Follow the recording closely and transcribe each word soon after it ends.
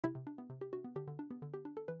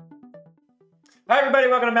Hi everybody,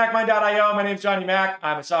 welcome to MacMind.io. My name is Johnny Mac.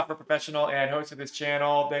 I'm a software professional and host of this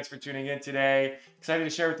channel. Thanks for tuning in today. Excited to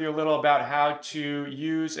share with you a little about how to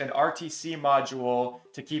use an RTC module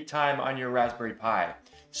to keep time on your Raspberry Pi.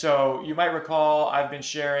 So you might recall I've been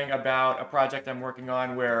sharing about a project I'm working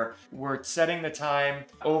on where we're setting the time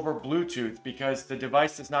over Bluetooth because the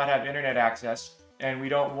device does not have internet access and we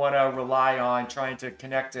don't want to rely on trying to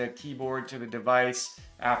connect a keyboard to the device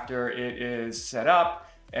after it is set up.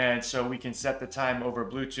 And so we can set the time over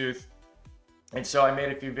Bluetooth. And so I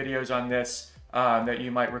made a few videos on this that you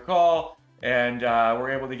might recall, and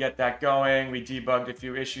we're able to get that going. We debugged a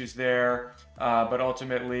few issues there, but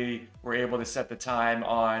ultimately we're able to set the time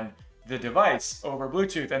on the device over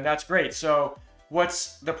Bluetooth, and that's great. So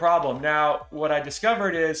what's the problem? Now, what I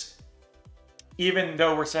discovered is even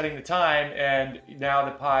though we're setting the time and now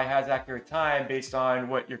the Pi has accurate time based on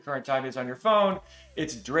what your current time is on your phone,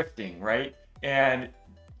 it's drifting, right? And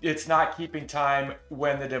it's not keeping time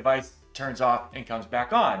when the device turns off and comes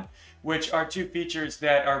back on, which are two features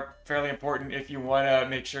that are fairly important if you want to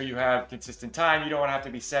make sure you have consistent time. You don't want to have to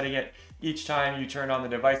be setting it each time you turn on the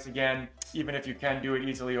device again, even if you can do it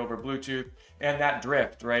easily over Bluetooth. And that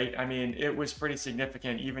drift, right? I mean, it was pretty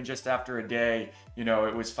significant. Even just after a day, you know,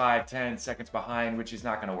 it was 5-10 seconds behind, which is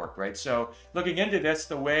not going to work, right? So looking into this,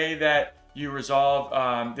 the way that you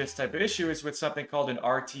resolve this type of issue is with something called an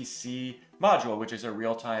RTC module, which is a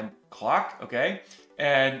real-time clock, okay?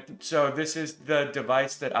 And so this is the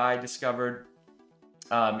device that I discovered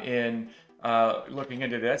in looking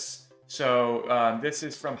into this. So this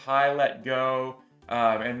is from Hi Let Go,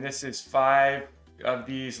 and this is 5 of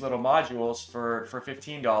these little modules for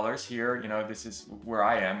 $15 here. You know, this is where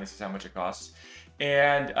I am. This is how much it costs.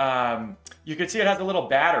 And you can see it has a little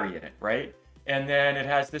battery in it, right? And then it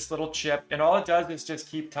has this little chip, and all it does is just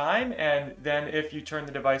keep time. And then if you turn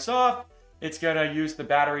the device off, it's going to use the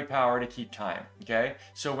battery power to keep time, okay?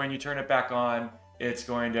 So when you turn it back on, it's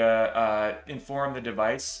going to inform the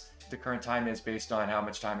device the current time is based on how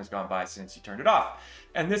much time has gone by since you turned it off.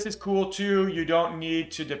 And this is cool too. You don't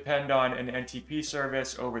need to depend on an NTP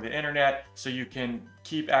service over the internet, so you can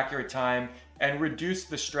keep accurate time and reduce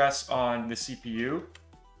the stress on the CPU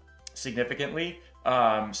significantly.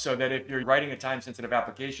 So that if you're writing a time-sensitive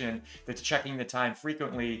application that's checking the time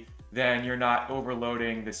frequently, then you're not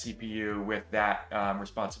overloading the CPU with that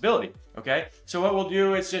responsibility, okay? So what we'll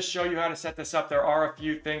do is just show you how to set this up. There are a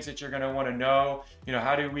few things that you're gonna wanna know. You know,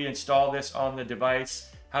 how do we install this on the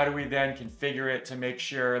device? How do we then configure it to make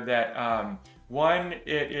sure that one,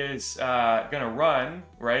 it is gonna run,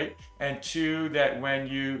 right? And two, that when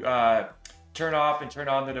you turn off and turn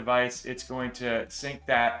on the device, it's going to sync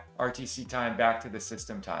that RTC time back to the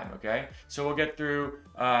system time, okay? So we'll get through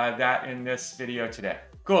that in this video today.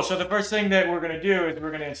 Cool, so the first thing that we're gonna do is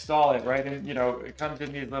we're gonna install it, right? And you know, it comes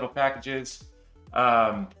in these little packages.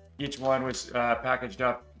 Each one was packaged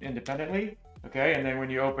up independently, okay? And then when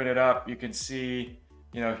you open it up, you can see,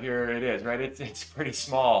 you know, here it is, right? It's pretty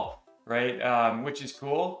small, right? Which is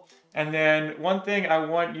cool. And then one thing I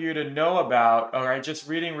want you to know about, all right, just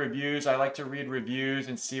reading reviews, I like to read reviews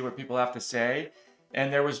and see what people have to say.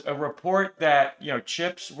 And there was a report that, you know,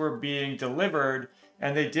 chips were being delivered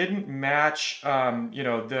and they didn't match, you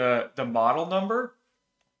know, the model number.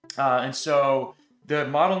 And so the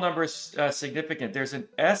model number is significant. There's an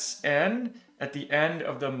SN at the end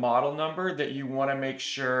of the model number that you want to make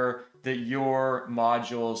sure that your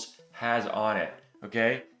modules has on it,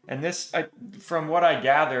 okay? And this, from what I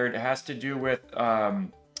gathered, has to do with,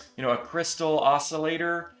 you know, a crystal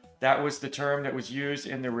oscillator. That was the term that was used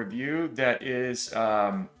in the review that is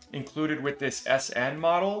included with this SN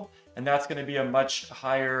model. And that's going to be a much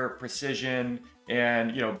higher precision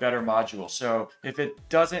and, you know, better module. So if it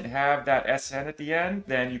doesn't have that SN at the end,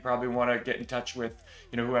 then you probably want to get in touch with,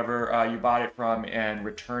 you know, whoever you bought it from and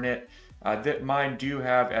return it. Mine do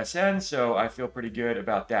have SN, so I feel pretty good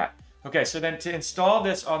about that. Okay, so then to install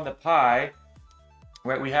this on the Pi,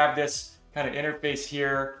 right, we have this kind of interface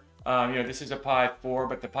here. You know, this is a Pi 4,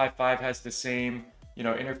 but the Pi 5 has the same, you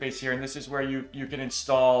know, interface here. And this is where you can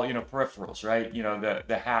install, you know, peripherals, right? You know,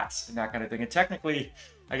 the hats and that kind of thing. And technically,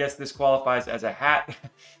 I guess this qualifies as a hat.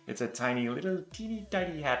 It's a tiny little teeny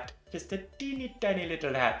tiny hat, just a teeny tiny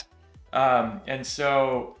little hat. And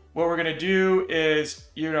so what we're gonna do is,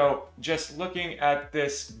 you know, just looking at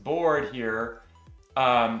this board here,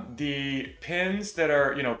 the pins that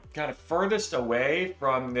are, you know, kind of furthest away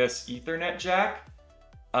from this Ethernet jack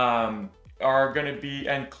are going to be,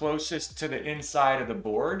 and closest to the inside of the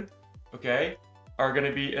board, okay, are going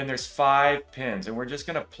to be, and there's 5 pins, and we're just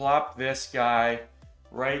going to plop this guy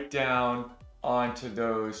right down onto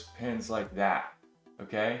those pins like that,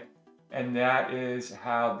 okay? And that is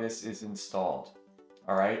how this is installed,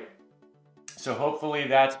 All right. So hopefully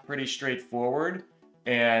that's pretty straightforward,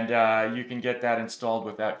 and you can get that installed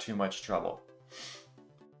without too much trouble.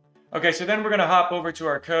 Okay, so then we're gonna hop over to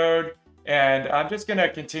our code, and I'm just gonna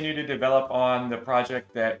continue to develop on the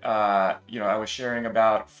project that I was sharing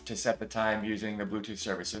about to set the time using the Bluetooth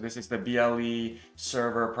service. So this is the BLE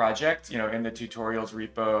server project, in the tutorials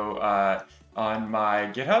repo on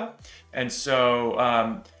my GitHub. And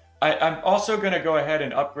so I'm also going to go ahead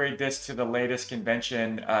and upgrade this to the latest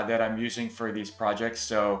convention that I'm using for these projects.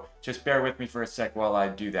 So just bear with me for a sec while I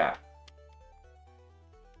do that.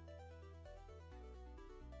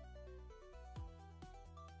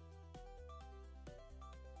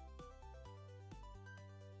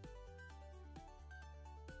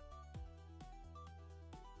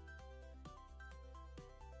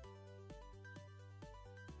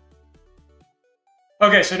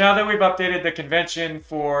 Okay, so now that we've updated the convention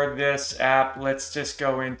for this app, let's just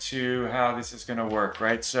go into how this is going to work,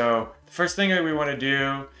 right? So the first thing that we want to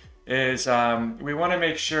do is we want to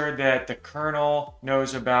make sure that the kernel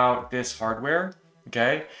knows about this hardware,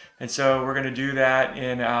 okay? And so we're going to do that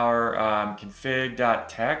in our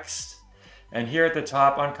config.txt. And here at the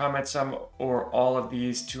top, uncomment some or all of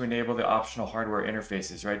these to enable the optional hardware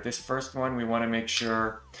interfaces, right? This first one, we want to make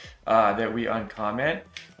sure that we uncomment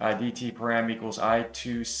dt param equals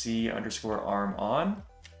I2C underscore arm on.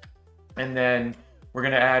 And then we're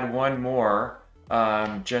going to add one more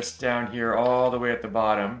just down here all the way at the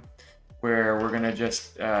bottom, where we're going to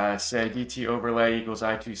just say dt overlay equals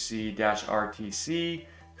I2C dash RTC,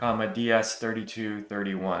 comma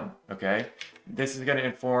DS3231, okay? This is going to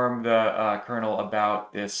inform the kernel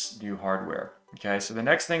about this new hardware, okay? So the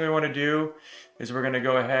next thing we want to do is we're going to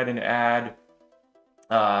go ahead and add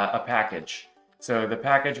a package. So the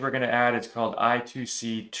package we're going to add is called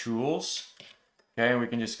I2C tools, okay? And we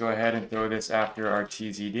can just go ahead and throw this after our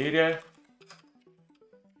TZ data,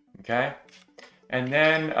 okay? And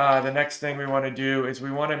then the next thing we want to do is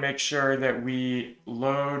we want to make sure that we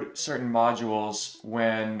load certain modules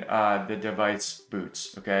when the device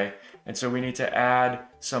boots, okay? And so we need to add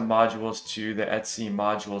some modules to the RTC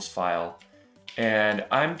modules file. And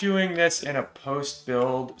I'm doing this in a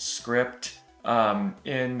post-build script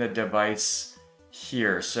in the device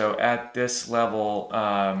here. So at this level,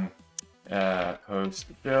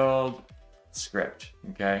 post-build script,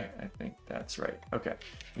 okay? I think that's right. Okay,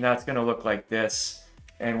 and that's going to look like this.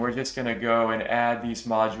 And we're just going to go and add these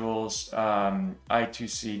modules,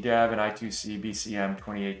 I2C dev and I2C BCM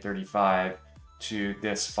 2835 to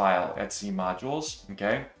this file, RTC modules,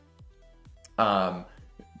 okay?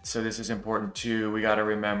 So this is important too. We got to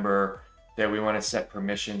remember that we want to set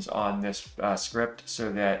permissions on this script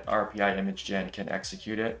so that RPI-Image-Gen can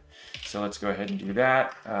execute it. So let's go ahead and do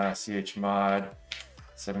that. Chmod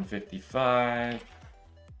 755,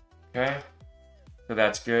 okay? So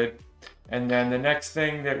that's good. And then the next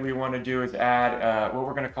thing that we want to do is add what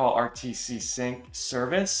we're going to call RTC sync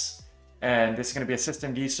service. And this is going to be a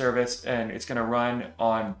systemd service, and it's going to run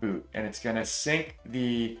on boot. And it's going to sync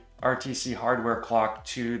the RTC hardware clock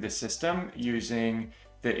to the system using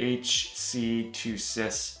the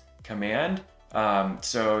hc2sys command.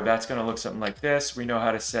 So that's going to look something like this. We know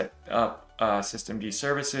how to set up systemd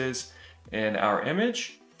services in our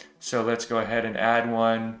image. So let's go ahead and add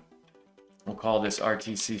one. We'll call this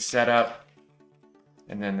RTC setup.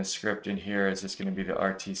 And then the script in here is just going to be the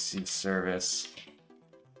RTC service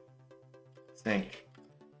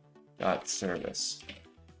sync.service.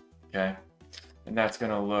 Okay. And that's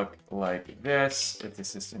going to look like this. It's a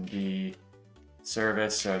systemd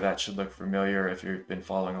service. So that should look familiar if you've been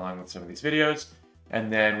following along with some of these videos.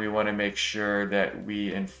 And then we want to make sure that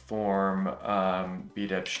we inform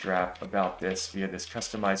bdebstrap about this via this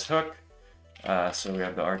customized hook. So we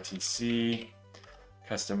have the RTC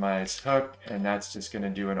customized hook, and that's just going to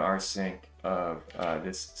do an rsync of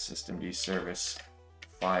this systemd service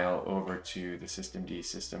file over to the systemd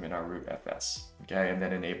system in our root FS, okay, and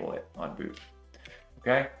then enable it on boot.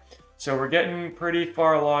 Okay, so we're getting pretty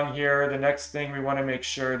far along here. The next thing we want to make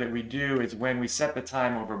sure that we do is when we set the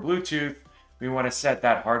time over Bluetooth, we want to set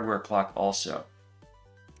that hardware clock also.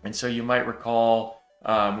 And so you might recall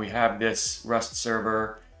we have this Rust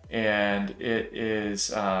server, and it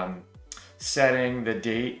is setting the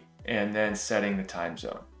date and then setting the time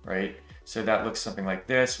zone, right? So that looks something like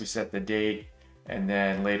this. We set the date, and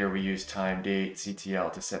then later we use time date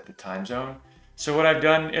CTL to set the time zone. So what I've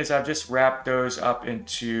done is I've just wrapped those up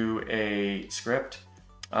into a script,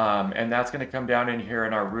 and that's going to come down in here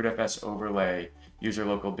in our rootfs overlay user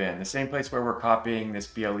local bin, the same place where we're copying this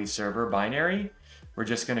BLE server binary. We're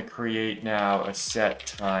just going to create now a set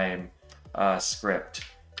time script,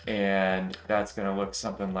 and that's going to look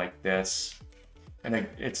something like this. And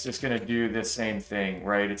it's just going to do the same thing,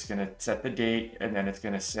 right? It's going to set the date, and then it's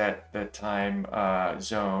going to set the time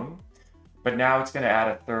zone. But now it's going to add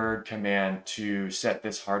a third command to set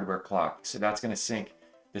this hardware clock. So that's going to sync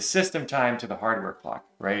the system time to the hardware clock,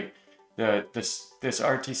 right? This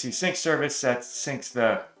RTC sync service syncs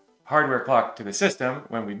the hardware clock to the system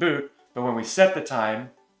when we boot, but when we set the time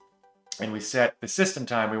and we set the system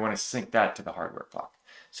time, we want to sync that to the hardware clock.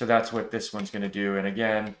 So that's what this one's going to do. And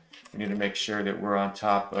again, we need to make sure that we're on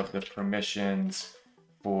top of the permissions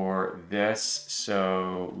for this.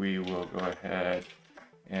 So we will go ahead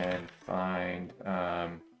and find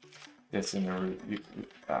this in the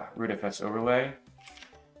rootfs overlay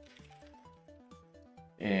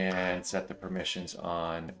and set the permissions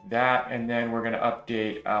on that. And then we're going to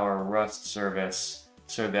update our Rust service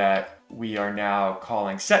so that we are now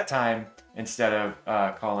calling set time instead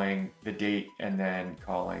of calling the date and then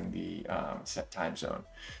calling the set time zone.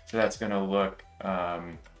 So that's going to look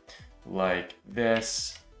like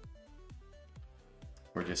this.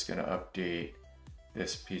 We're just going to update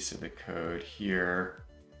this piece of the code here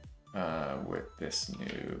with this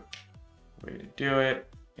new way to do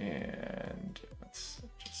it. And let's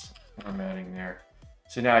just formatting there.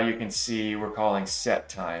 So now you can see we're calling set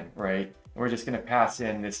time, right? And we're just going to pass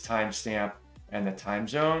in this timestamp and the time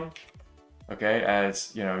zone. Okay,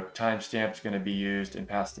 as you know, timestamp is going to be used and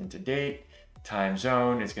passed into date. Time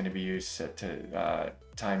zone is going to be used set to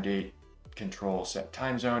time date control set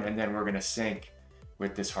time zone, and then we're going to sync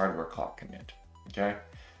with this hardware clock command. Okay.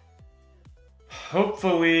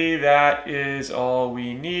 Hopefully that is all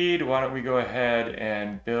we need. Why don't we go ahead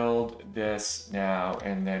and build this now,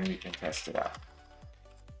 and then we can test it out.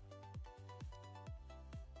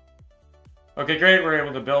 Okay, great, we're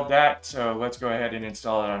able to build that. So let's go ahead and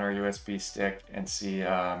install it on our USB stick and see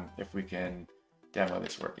if we can demo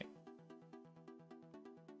this working.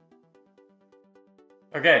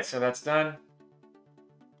 Okay, so that's done.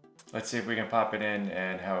 Let's see if we can pop it in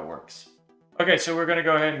and how it works. Okay, so we're gonna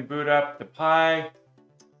go ahead and boot up the Pi.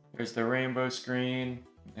 There's the rainbow screen,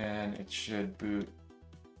 and it should boot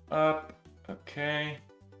up. Okay.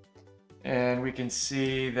 And we can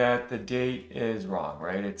see that the date is wrong,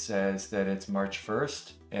 right? It says that it's March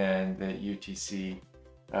 1st and the UTC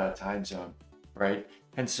time zone, right?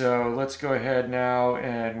 And so let's go ahead now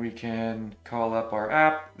and we can call up our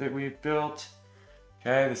app that we've built.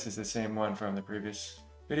 Okay, this is the same one from the previous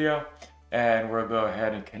video. And we'll go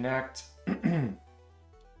ahead and connect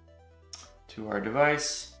to our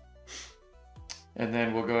device. And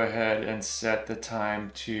then we'll go ahead and set the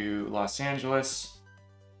time to Los Angeles.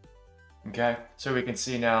 Okay, so we can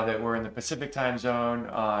see now that we're in the Pacific time zone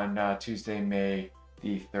on Tuesday, May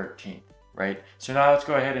the 13th, right? So now let's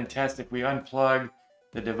go ahead and test if we unplug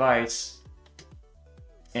the device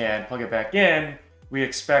and plug it back in, we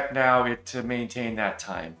expect now it to maintain that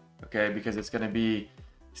time, okay? Because it's gonna be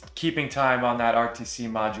keeping time on that RTC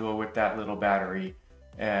module with that little battery,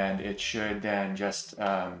 and it should then just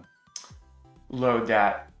load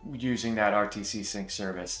that using that RTC sync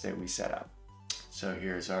service that we set up. So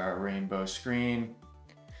here's our rainbow screen,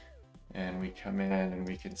 and we come in and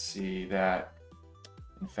we can see that,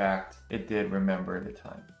 in fact, it did remember the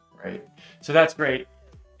time, right? So that's great.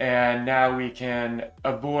 And now we can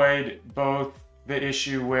avoid both the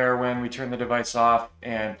issue where when we turn the device off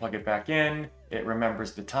and plug it back in, it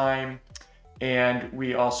remembers the time, and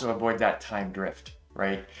we also avoid that time drift,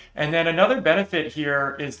 right? And then another benefit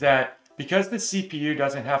here is that because the CPU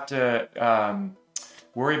doesn't have to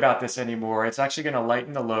worry about this anymore, it's actually going to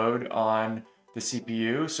lighten the load on the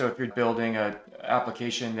CPU. So if you're building an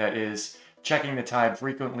application that is checking the time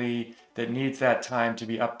frequently, that needs that time to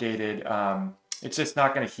be updated, it's just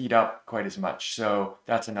not going to heat up quite as much. So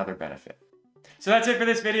that's another benefit. So that's it for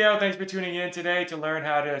this video. Thanks for tuning in today to learn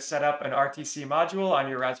how to set up an RTC module on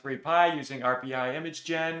your Raspberry Pi using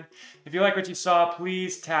RPI-Image-Gen. If you like what you saw,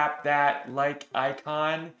 please tap that like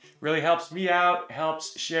icon. Really helps me out,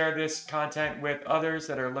 helps share this content with others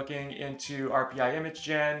that are looking into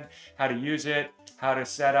RPI-Image-Gen, how to use it, how to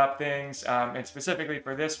set up things, and specifically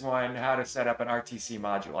for this one, how to set up an RTC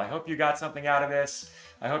module. I hope you got something out of this.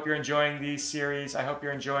 I hope you're enjoying these series. I hope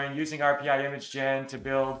you're enjoying using RPI-Image-Gen to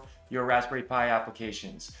build your Raspberry Pi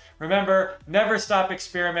applications. Remember, never stop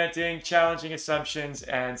experimenting, challenging assumptions,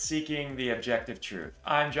 and seeking the objective truth.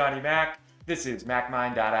 I'm Johnny Mac. This is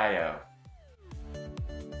MacMind.io.